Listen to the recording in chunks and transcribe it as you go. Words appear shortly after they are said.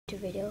to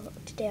video.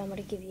 Today I'm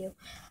gonna give you,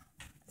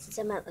 since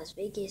I'm at Las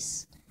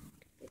Vegas,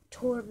 a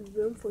tour of the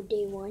room for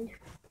day one.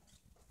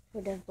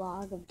 For the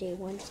vlog of day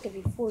one, there's gonna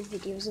be 4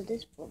 videos of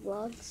this, 4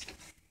 vlogs.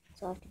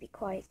 So I have to be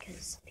quiet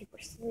because people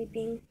are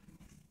sleeping.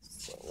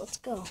 So let's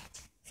go.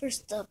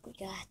 First up, we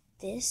got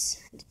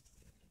this.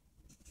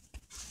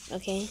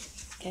 Okay.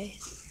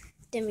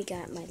 Then we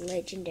got my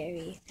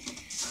legendary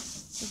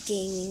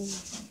gaming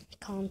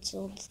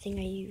console, the thing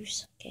I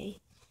use. Okay.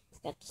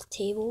 Got this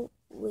table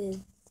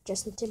with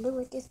Justin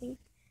Timberlake, I think.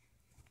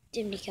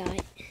 Then we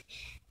got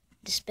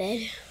this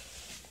bed.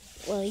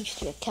 Well, it used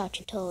to be a couch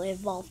until it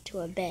evolved to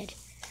a bed.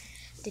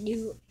 Then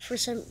you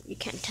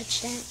can't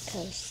touch that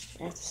because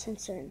that's a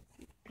sensor and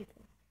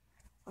people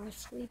are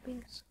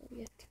sleeping, so you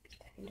have to be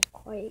kind of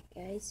quiet,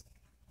 guys.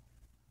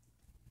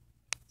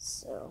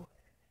 So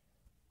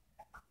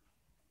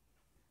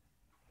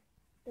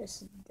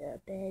this is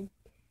the bed,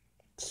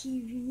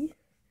 TV,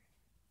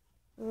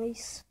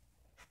 nice.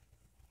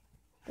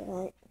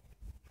 Got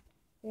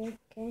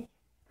okay.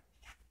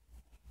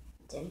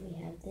 Then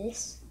we have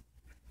this.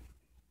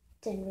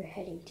 Then we're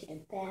heading to the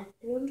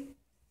bathroom.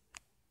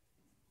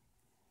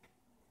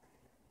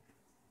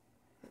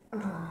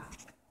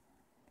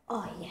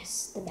 Oh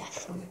yes, the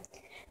bathroom.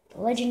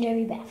 The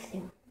legendary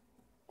bathroom.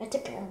 I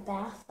took a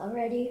bath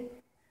already.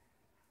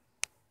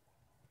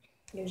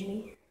 There's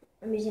me.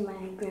 I'm using my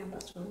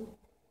grandpa's phone.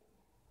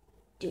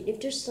 Dude, if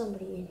there's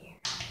somebody in here.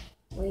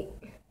 Wait.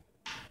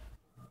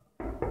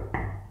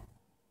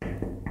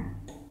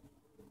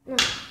 No.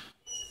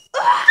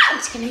 I'm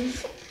just kidding.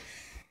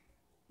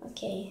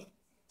 Okay.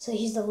 So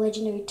here's the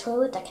legendary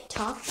toilet that can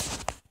talk.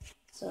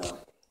 So,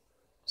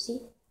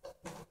 see?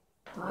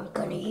 I'm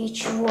gonna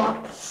eat you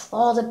up.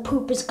 All the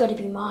poop is gonna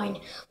be mine.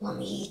 Let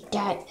me eat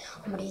that.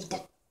 I'm gonna eat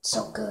that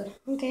so good.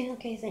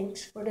 Okay,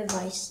 thanks for the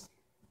advice.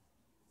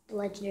 The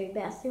legendary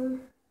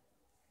bathroom.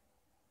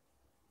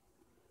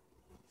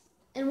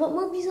 And what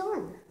movie's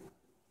on?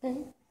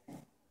 Okay.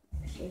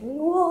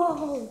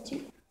 Whoa,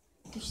 dude.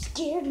 You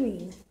scared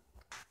me.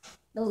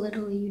 No,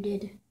 literally you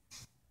did.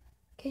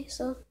 Okay,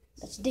 so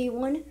that's day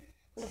one of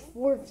the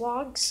 4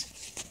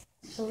 vlogs.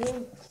 So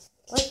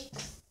like,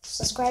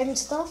 subscribe and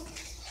stuff.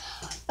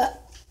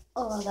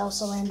 Oh, that was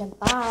so random.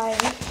 Bye.